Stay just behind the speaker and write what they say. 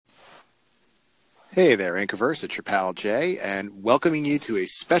Hey there, Anchorverse. It's your pal Jay, and welcoming you to a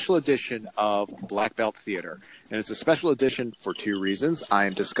special edition of Black Belt Theater. And it's a special edition for two reasons. I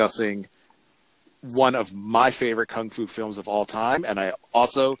am discussing one of my favorite kung fu films of all time, and I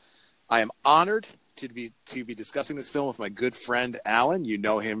am honored to be discussing this film with my good friend Alan. You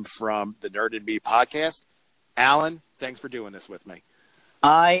know him from the Nerd and Me podcast. Alan, thanks for doing this with me.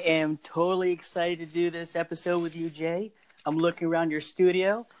 I am totally excited to do this episode with you, Jay. I'm looking around your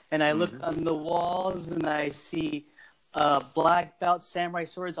studio, and I look on the walls, and I see black belt samurai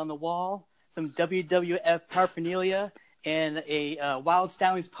swords on the wall, some WWF paraphernalia, and a Wild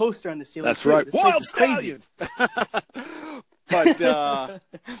Stallions poster on the ceiling. That's right, Wild Stallions! But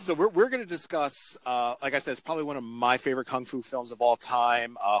so we're going to discuss, like I said, it's probably one of my favorite kung fu films of all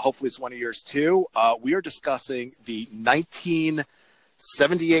time. Hopefully it's one of yours too. We are discussing the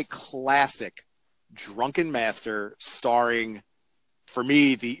 1978 classic Drunken Master, starring, for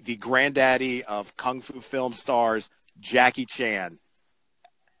me, the granddaddy of kung fu film stars, Jackie Chan.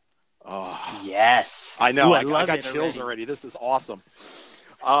 Oh, yes. I know. I got chills already. This is awesome.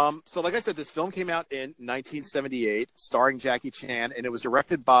 So like I said, this film came out in 1978, starring Jackie Chan, and it was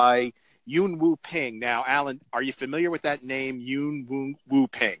directed by Yuen Woo-ping. Now, Alan, are you familiar with that name, Yuen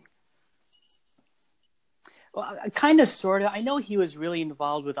Woo-ping? Well, kind of, sort of. I know he was really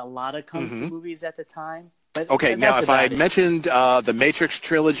involved with a lot of kung fu movies at the time. But okay, now if I mentioned the Matrix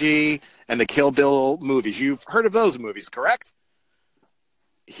trilogy and the Kill Bill movies, you've heard of those movies, correct?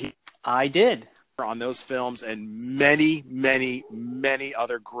 I did. On those films and many, many, many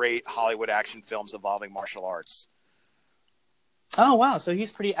other great Hollywood action films involving martial arts. Oh, wow. So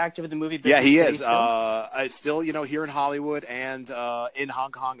he's pretty active in the movie business. Yeah, he is. Still, here in Hollywood and in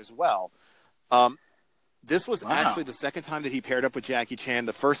Hong Kong as well. This was actually the second time that he paired up with Jackie Chan.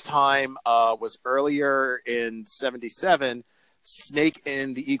 The first time was earlier in 1977, Snake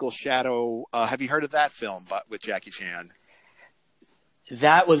in the Eagle's Shadow. Have you heard of that film with Jackie Chan?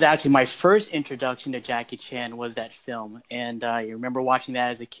 That was actually my first introduction to Jackie Chan, was that film. And I remember watching that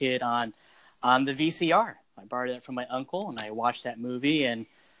as a kid on the VCR. I borrowed it from my uncle, and I watched that movie. And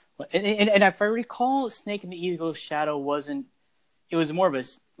if I recall, Snake in the Eagle's Shadow it was more of a,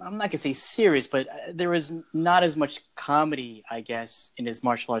 I'm not going to say serious, but there was not as much comedy, I guess, in his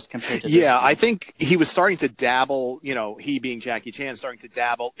martial arts compared to this. Yeah, I think he was starting to dabble, he being Jackie Chan, starting to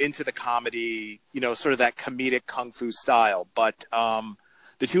dabble into the comedy, sort of that comedic kung fu style. But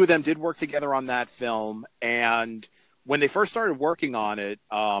the two of them did work together on that film. And when they first started working on it,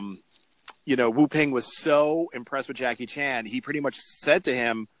 Wu-ping was so impressed with Jackie Chan, he pretty much said to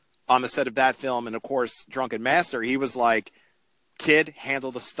him on the set of that film, and of course, Drunken Master, he was like, "Kid,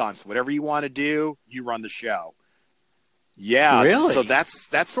 handle the stunts. Whatever you want to do, you run the show." Yeah. Really? So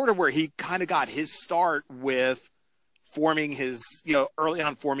that's sort of where he kind of got his start with forming his, early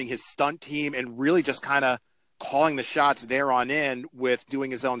on forming his stunt team and really just kind of calling the shots there on in with doing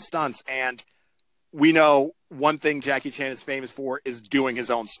his own stunts. And we know one thing Jackie Chan is famous for is doing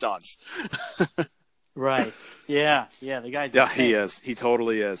his own stunts. Right. Yeah. Yeah. The guy's he is. He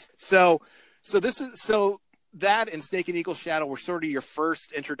totally is. So that and Snake and Eagle Shadow were sort of your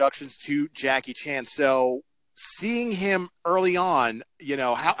first introductions to Jackie Chan. So seeing him early on,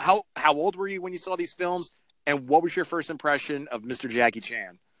 how old were you when you saw these films, and what was your first impression of Mr. Jackie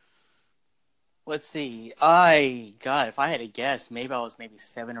Chan? Let's see. If I had to guess, maybe I was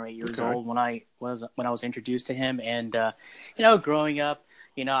 7 or 8 years old when I was introduced to him. And growing up,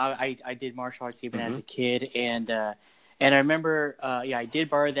 I did martial arts even as a kid, and I remember, I did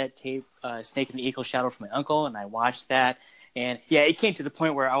borrow that tape, Snake in the Eagle Shadow, from my uncle, and I watched that. And, it came to the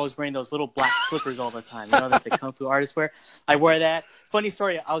point where I was wearing those little black slippers all the time, that the Kung Fu artists wear. I wore that. Funny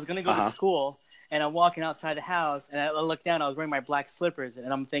story, I was going to go to school, and I'm walking outside the house, and I look down, I was wearing my black slippers,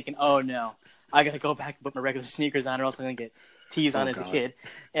 and I'm thinking, oh, no, I got to go back and put my regular sneakers on, or else I'm going to get teased on as a kid.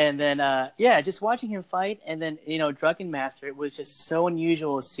 And then, just watching him fight, and then, Drunken Master, it was just so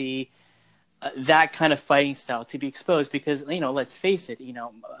unusual to see that kind of fighting style to be exposed, because let's face it,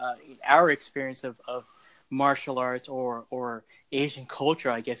 our experience of martial arts or Asian culture,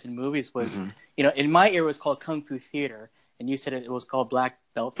 I guess, in movies was in my era it was called Kung Fu theater, and you said it was called black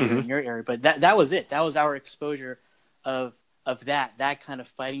belt theater in your area, but that was it. That was our exposure of that kind of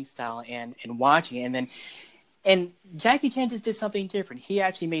fighting style and watching it. And Jackie Chan just did something different. He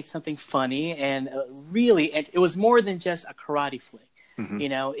actually made something funny and and it was more than just a karate flick.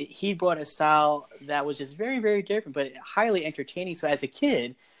 He brought a style that was just very, very different, but highly entertaining. So as a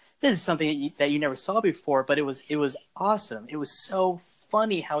kid, this is something that you never saw before, but it was awesome. It was so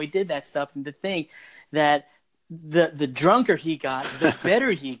funny how he did that stuff, and to think that the drunker he got, the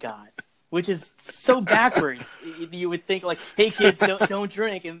better he got. which is so backwards. You would think like, hey kids, don't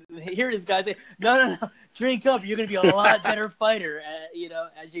drink, and here this guy say, no, drink up. You're gonna be a lot better fighter,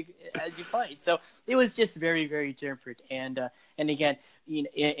 as you fight. So it was just very, very different. And again,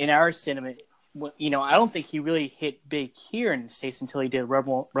 in our cinema, I don't think he really hit big here in the States until he did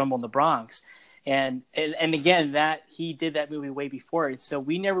Rumble in the Bronx. And again, that he did that movie way before it. So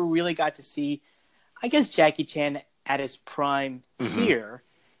we never really got to see, I guess, Jackie Chan at his prime here.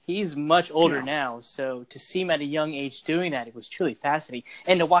 He's much older now, so to see him at a young age doing that, it was truly fascinating.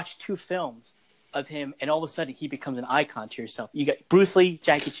 And to watch 2 films of him, and all of a sudden he becomes an icon to yourself. You got Bruce Lee,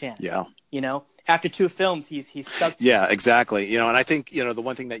 Jackie Chan. Yeah. After 2 films, he's stuck. Yeah, exactly. And I think, the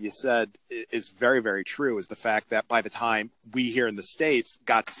one thing that you said is very, very true, is the fact that by the time we here in the States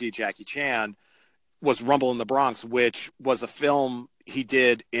got to see Jackie Chan was Rumble in the Bronx, which was a film he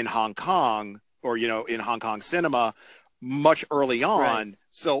did in Hong Kong, or, in Hong Kong cinema much early on. Right.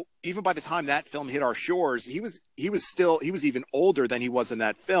 So even by the time that film hit our shores, he was even older than he was in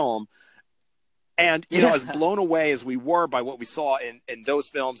that film. And, as blown away as we were by what we saw in those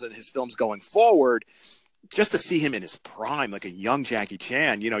films and his films going forward, just to see him in his prime, like a young Jackie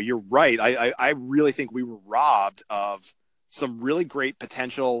Chan, you're right. I really think we were robbed of some really great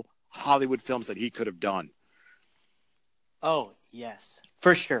potential Hollywood films that he could have done. Oh, yes.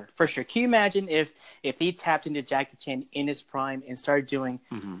 For sure. Can you imagine if he tapped into Jackie Chan in his prime and started doing,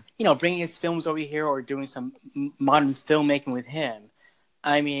 bringing his films over here or doing some modern filmmaking with him?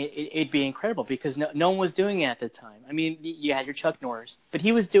 I mean, it'd be incredible because no one was doing it at the time. I mean, you had your Chuck Norris, but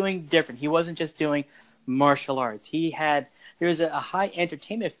he was doing different. He wasn't just doing martial arts. There's a high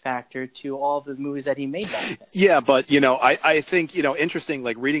entertainment factor to all the movies that he made back then. Yeah, but, I think, interesting,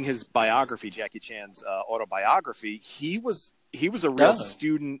 like reading his biography, Jackie Chan's autobiography, he was a real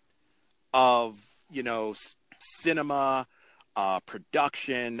student of, cinema,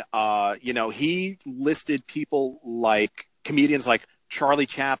 production. He listed people like comedians like Charlie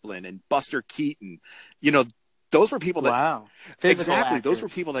Chaplin and Buster Keaton. Those were people that exactly actors. Those were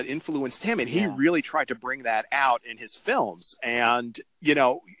people that influenced him, and he really tried to bring that out in his films. And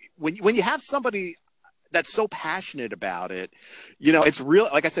when you have somebody that's so passionate about it, it's real.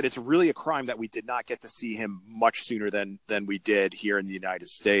 Like I said, it's really a crime that we did not get to see him much sooner than we did here in the United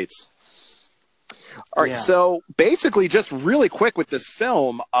States. All right, so basically, just really quick with this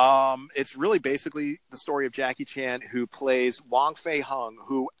film, it's really basically the story of Jackie Chan, who plays Wong Fei Hung,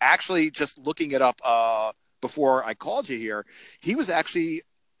 who actually, just looking it up before I called you here, he was actually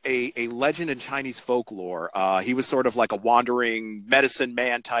a legend in Chinese folklore. He was sort of like a wandering medicine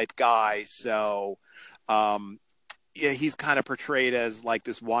man type guy, so he's kind of portrayed as like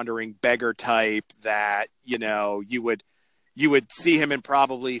this wandering beggar type that, you would see him and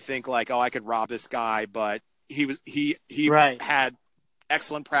probably think like, oh, I could rob this guy, but he had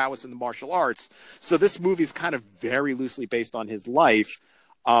excellent prowess in the martial arts. So this movie is kind of very loosely based on his life.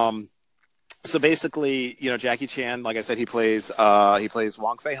 So basically, Jackie Chan, like I said, he plays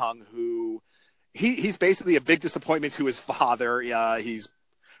Wong Fei Hung, who he's basically a big disappointment to his father. He's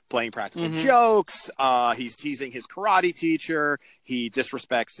playing practical jokes. He's teasing his karate teacher. He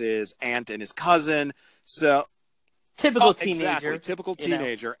disrespects his aunt and his cousin. So typical teenager. Exactly, typical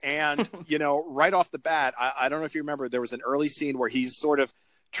teenager. And, right off the bat, I don't know if you remember, there was an early scene where he's sort of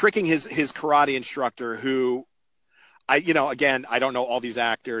tricking his karate instructor, who again, I don't know all these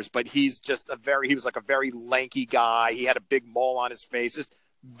actors, but he was like a very lanky guy. He had a big mole on his face. Just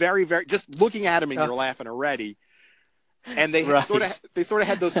very, very, just looking at him and you're laughing already. And they sort of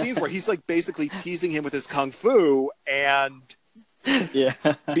had those scenes where he's like basically teasing him with his kung fu, and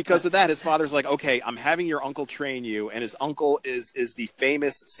because of that, his father's like, okay, I'm having your uncle train you. And his uncle is the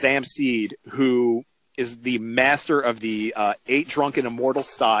famous Sam Seed, who is the master of the 8 Drunken Immortal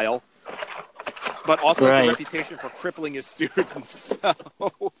style, but also has the reputation for crippling his students.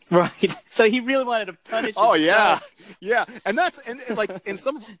 So he really wanted to punish. Oh yeah. And like in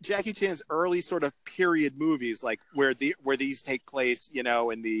some of Jackie Chan's early sort of period movies, like where these take place, in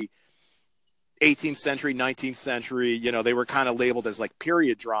the 18th century, 19th century, they were kind of labeled as like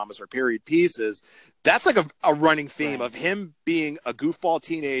period dramas or period pieces. That's like a running theme of him being a goofball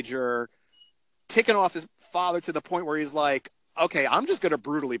teenager, ticking off his father to the point where he's like, okay, I'm just going to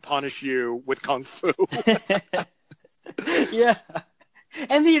brutally punish you with kung fu. Yeah.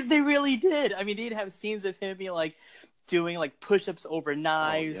 And they really did. I mean, they'd have scenes of him being like doing like push-ups over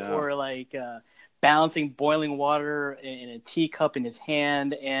knives or like balancing boiling water in a teacup in his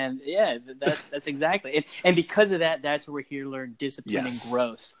hand. And that's exactly. And because of that, that's where we're here to learn discipline and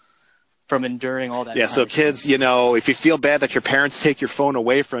growth from enduring all that. Yeah. So kids, if you feel bad that your parents take your phone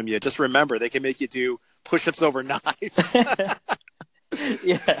away from you, just remember they can make you do push-ups over knives.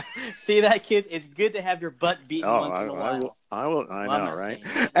 Yeah. See that, kid? It's good to have your butt beaten Oh, once in a while. I will. I Well, I'm know, not right?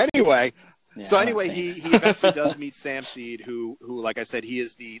 saying that. Anyway, Yeah, so I'm not anyway, saying he eventually does meet Sam Seed, who, like I said, he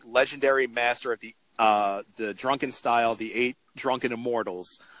is the legendary master of the drunken style, the 8 drunken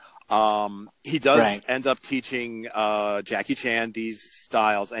immortals. He does Right. end up teaching Jackie Chan these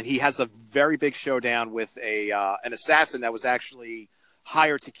styles, and he has a very big showdown with an assassin that was actually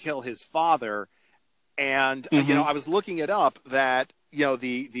hired to kill his father. And Mm-hmm. I was looking it up that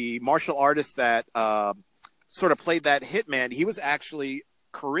the martial artist that sort of played that hitman, he was actually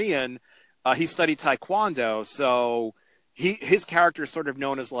Korean. He studied Taekwondo, so his character is sort of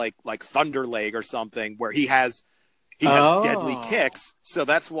known as like Thunder Leg or something, where he has deadly Oh. kicks. So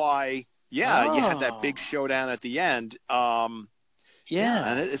that's why, yeah, you had that big Oh. showdown at the end. Yeah, and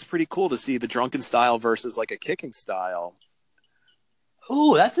Yeah. it's pretty cool to see the drunken style versus like a kicking style.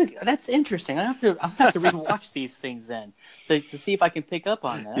 Ooh, that's interesting. I'll have to rewatch these things then to see if I can pick up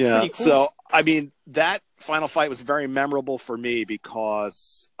on that. That's Yeah. pretty cool. So, I mean, that final fight was very memorable for me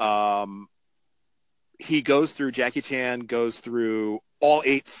because Jackie Chan goes through all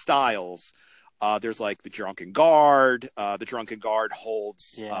 8 styles. There's like the drunken guard. The drunken guard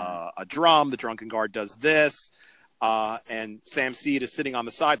holds Yeah. a drum. The drunken guard does this. And Sam Seed is sitting on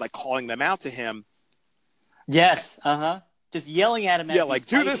the side, like calling them out to him. Yes. Uh-huh. Just yelling at him Yeah, as he's like,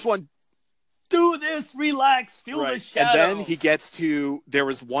 do fighting. this one. Do this. Relax. Feel the Right. And shadow. then he gets to, there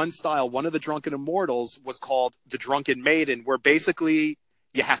was one style, one of the drunken immortals was called the drunken maiden, where basically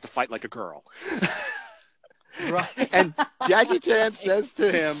you have to fight like a girl. Right. And Jackie Chan says to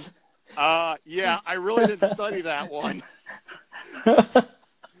him, yeah, I really didn't study that one.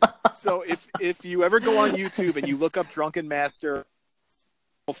 So if you ever go on YouTube and you look up Drunken Master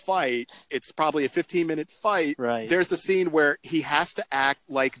fight, it's probably a 15-minute fight. Right. There's the scene where he has to act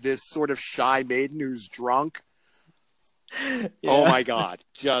like this sort of shy maiden who's drunk. Yeah. Oh my God.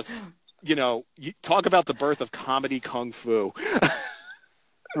 Just, you talk about the birth of comedy kung fu.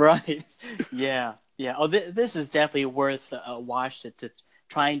 Right. Yeah. Yeah. Oh, this is definitely worth a watch to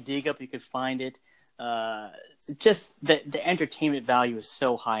try and dig up. You could find it. Just the entertainment value is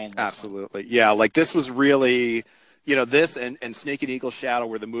so high in this Absolutely. Yeah, like this was really, this and Snake and Eagle Shadow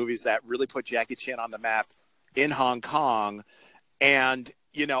were the movies that really put Jackie Chan on the map in Hong Kong. And,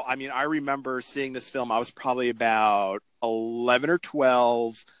 I mean, I remember seeing this film. I was probably about 11 or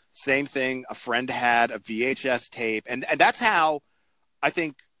 12. Same thing. A friend had a VHS tape. And that's how I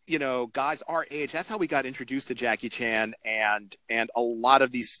think, guys our age, that's how we got introduced to Jackie Chan. And a lot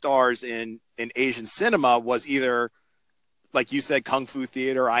of these stars in Asian cinema was either, like you said, Kung Fu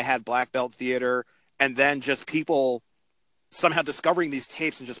theater. I had black belt theater. And then just people somehow discovering these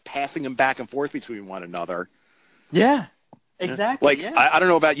tapes and just passing them back and forth between one another. Yeah, exactly. Like, yeah. I don't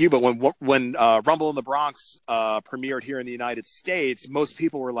know about you, but when Rumble in the Bronx premiered here in the United States, most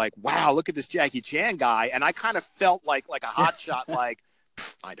people were like, wow, look at this Jackie Chan guy. And I kind of felt like a hotshot, like,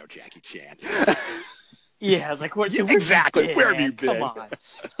 I know Jackie Chan. Yeah, I was like, where exactly. Where have you been? Come on.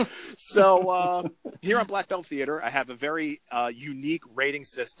 So here on Black Belt Theater, I have a very unique rating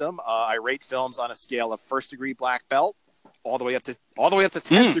system. I rate films on a scale of 1st degree black belt all the way up to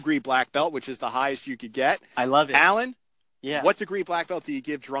 10th degree black belt, which is the highest you could get. I love it. Alan, yeah. What degree black belt do you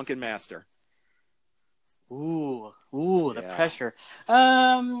give Drunken Master? Ooh, the pressure.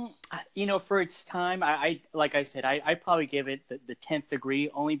 For its time, I like I said, I probably give it the 10th degree,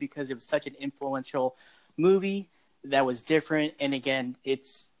 only because it was such an influential movie that was different. And again, it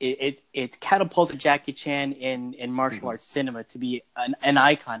catapulted Jackie Chan in martial arts cinema to be an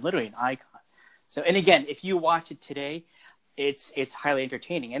icon, literally an icon. So, and again, if you watch it today, it's highly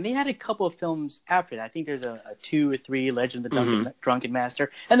entertaining. And they had a couple of films after that. I think there's a 2 or 3 Legend of the Drunken Master,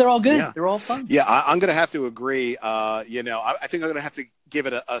 and they're all good. Yeah. They're all fun. Yeah, I'm going to have to agree. I think I'm going to have to give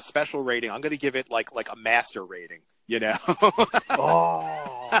it a special rating. I'm going to give it like a master rating.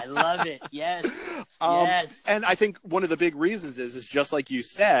 Oh, I love it. Yes. Yes. And I think one of the big reasons is just like you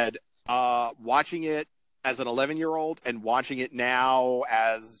said, watching it as an 11-year-old and watching it now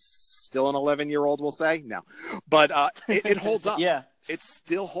as still an 11-year-old, we'll say. No. But it holds up. Yeah. It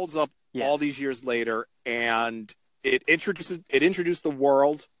still holds up all these years later, and it introduced the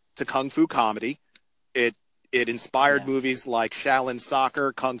world to Kung Fu comedy. It inspired movies like Shaolin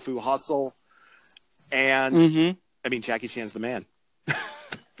Soccer, Kung Fu Hustle, and I mean, Jackie Chan's the man.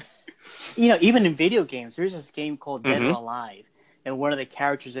 Even in video games, there's this game called Dead or Alive, and one of the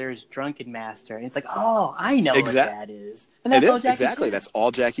characters there is Drunken Master, and it's like, oh, I know what that is. And that's all Jackie exactly. Chan. That's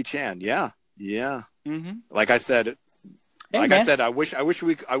all Jackie Chan. Yeah. Mm-hmm. Like I said, I wish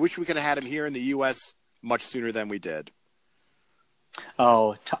we could have had him here in the U.S. much sooner than we did.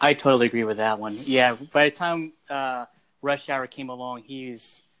 Oh, I totally agree with that one. Yeah, by the time Rush Hour came along,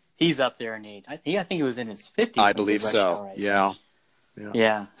 he's up there in age. I think he was in his 50s. I believe so. Hour, yeah.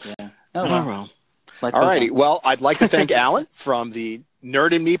 Yeah. Oh, well. All righty. Well, I'd like to thank Alan from the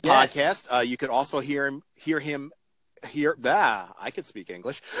Nerd and Me podcast. Yes. You could also hear him. I could speak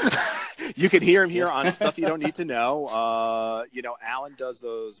English. You can hear him here on Stuff You Don't Need to Know. Alan does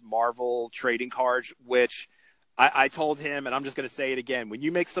those Marvel trading cards, which I told him, and I'm just going to say it again. When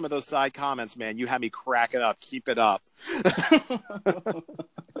you make some of those side comments, man, you have me cracking up. Keep it up.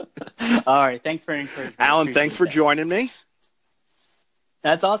 All right. Thanks for encouraging me. Alan, thanks for joining me.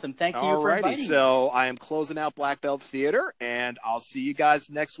 That's awesome. Thank you for inviting me. So I am closing out Black Belt Theater, and I'll see you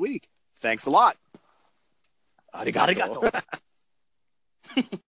guys next week. Thanks a lot. Arigato.